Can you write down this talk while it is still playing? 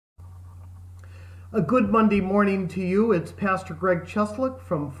A good Monday morning to you. It's Pastor Greg Ciesluk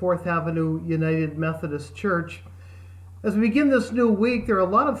from 4th Avenue United Methodist Church. As we begin this new week, there are a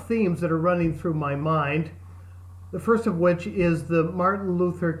lot of themes that are running through my mind. The first of which is the Martin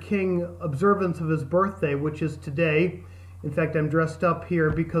Luther King observance of his birthday, which is today. In fact, I'm dressed up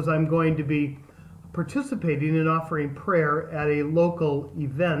here because I'm going to be participating in offering prayer at a local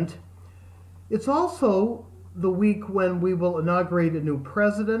event. It's also the week when we will inaugurate a new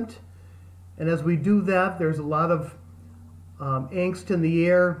president. And as we do that, there's a lot of angst in the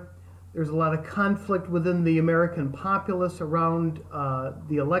air. There's a lot of conflict within the American populace around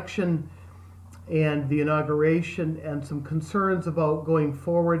the election and the inauguration, and some concerns about going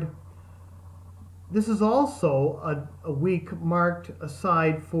forward. This is also a week marked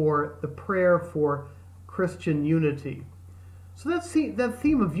aside for the prayer for Christian unity. So that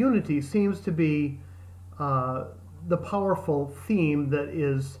theme of unity seems to be the powerful theme that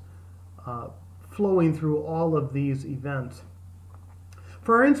is flowing through all of these events.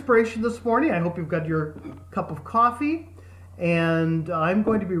 For our inspiration this morning, I hope you've got your cup of coffee, and I'm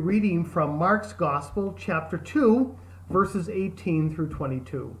going to be reading from Mark's Gospel, chapter 2, verses 18 through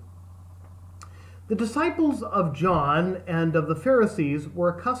 22. The disciples of John and of the Pharisees were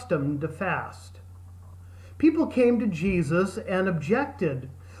accustomed to fast. People came to Jesus and objected,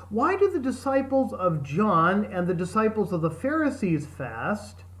 "Why do the disciples of John and the disciples of the Pharisees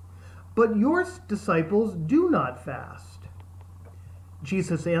fast, but your disciples do not fast?"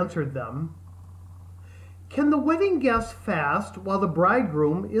 Jesus answered them, "Can the wedding guests fast while the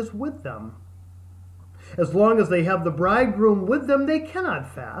bridegroom is with them? As long as they have the bridegroom with them, they cannot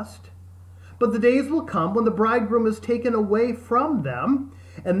fast. But the days will come when the bridegroom is taken away from them,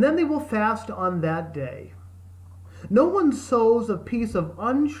 and then they will fast on that day. No one sews a piece of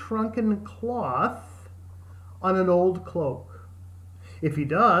unshrunken cloth on an old cloak. If he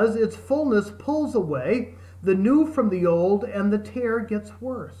does, its fullness pulls away the new from the old, and the tear gets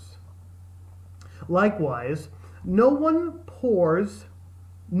worse. Likewise, no one pours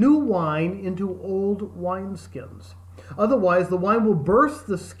new wine into old wineskins. Otherwise, the wine will burst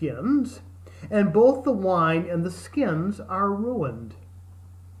the skins, and both the wine and the skins are ruined.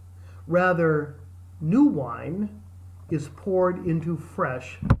 Rather, new wine is poured into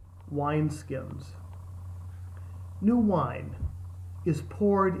fresh wineskins." New wine is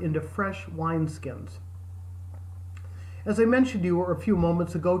poured into fresh wineskins. As I mentioned to you a few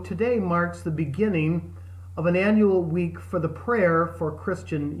moments ago, today marks the beginning of an annual week for the prayer for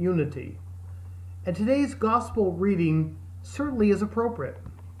Christian unity. And today's gospel reading certainly is appropriate.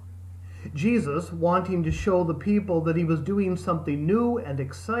 Jesus, wanting to show the people that he was doing something new and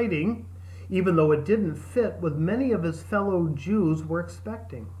exciting, even though it didn't fit with many of his fellow Jews were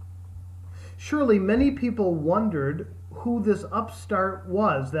expecting. Surely many people wondered who this upstart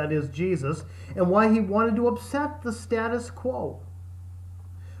was, that is Jesus, and why he wanted to upset the status quo.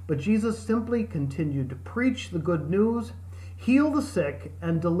 But Jesus simply continued to preach the good news, heal the sick,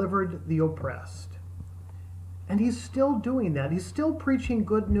 and delivered the oppressed. And he's still doing that. He's still preaching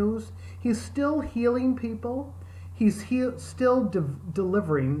good news. He's still healing people. He's still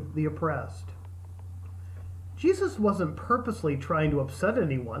delivering the oppressed. Jesus wasn't purposely trying to upset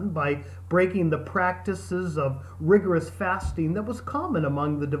anyone by breaking the practices of rigorous fasting that was common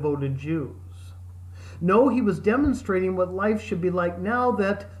among the devoted Jews. No, he was demonstrating what life should be like now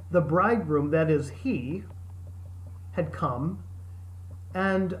that the bridegroom, that is he, had come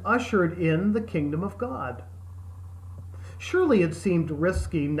and ushered in the kingdom of God. Surely it seemed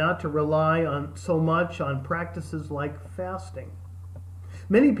risky not to rely so much on practices like fasting.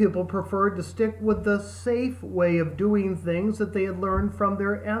 Many people preferred to stick with the safe way of doing things that they had learned from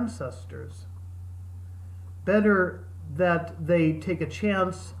their ancestors. Better that they take a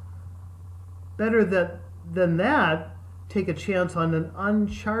chance, than that, take a chance on an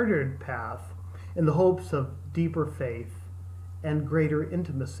uncharted path in the hopes of deeper faith and greater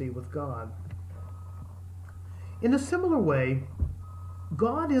intimacy with God. In a similar way,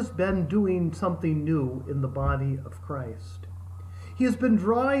 God has been doing something new in the body of Christ. He has been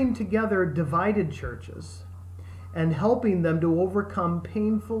drawing together divided churches and helping them to overcome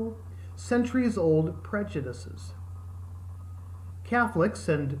painful, centuries-old prejudices. Catholics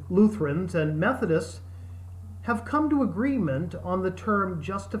and Lutherans and Methodists have come to agreement on the term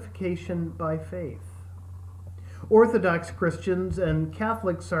justification by faith. Orthodox Christians and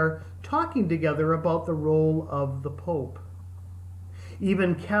Catholics are talking together about the role of the Pope.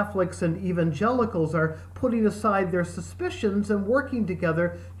 Even Catholics and evangelicals are putting aside their suspicions and working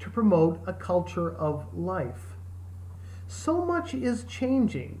together to promote a culture of life. So much is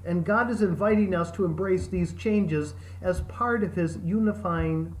changing, and God is inviting us to embrace these changes as part of his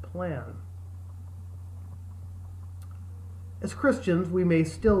unifying plan. As Christians, we may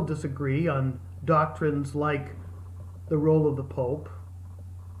still disagree on doctrines like the role of the Pope,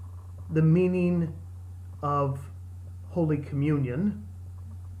 the meaning of Holy Communion,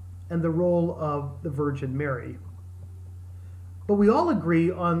 and the role of the Virgin Mary. But we all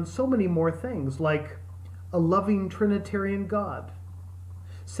agree on so many more things, like a loving Trinitarian God,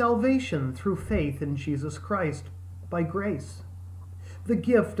 salvation through faith in Jesus Christ by grace, the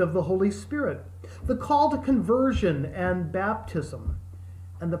gift of the Holy Spirit, the call to conversion and baptism,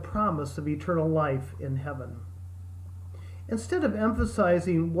 and the promise of eternal life in heaven. Instead of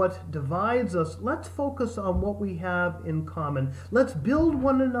emphasizing what divides us, let's focus on what we have in common. Let's build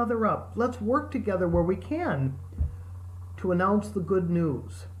one another up. Let's work together where we can to announce the good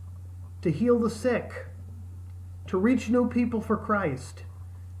news, to heal the sick, to reach new people for Christ,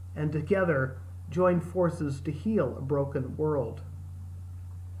 and together join forces to heal a broken world.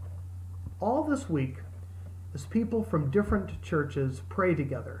 All this week, as people from different churches pray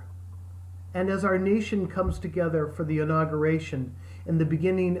together, and as our nation comes together for the inauguration and the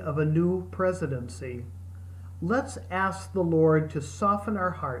beginning of a new presidency, let's ask the Lord to soften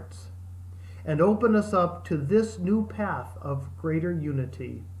our hearts and open us up to this new path of greater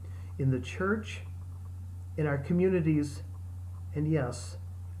unity in the church, in our communities, and yes,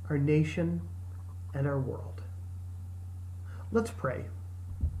 our nation and our world. Let's pray.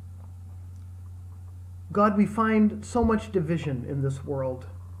 God, we find so much division in this world.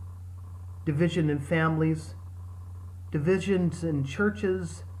 Division in families, divisions in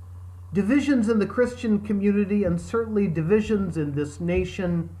churches, divisions in the Christian community, and certainly divisions in this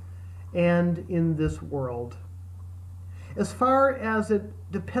nation and in this world. As far as it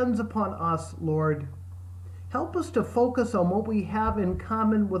depends upon us, Lord, help us to focus on what we have in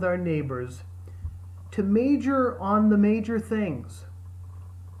common with our neighbors, to major on the major things,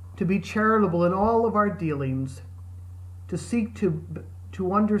 to be charitable in all of our dealings, to seek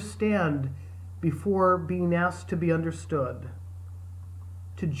to understand before being asked to be understood,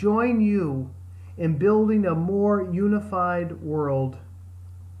 to join you in building a more unified world,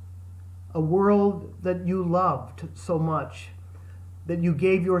 a world that you loved so much, that you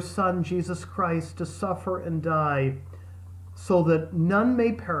gave your Son, Jesus Christ, to suffer and die, so that none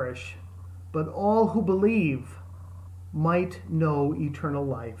may perish, but all who believe might know eternal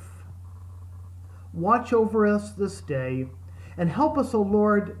life. Watch over us this day, and help us, O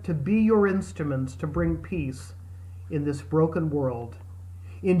Lord, to be your instruments to bring peace in this broken world.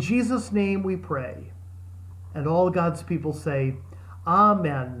 In Jesus' name we pray. And all God's people say,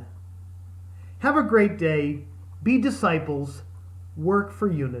 Amen. Have a great day. Be disciples. Work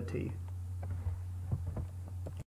for unity.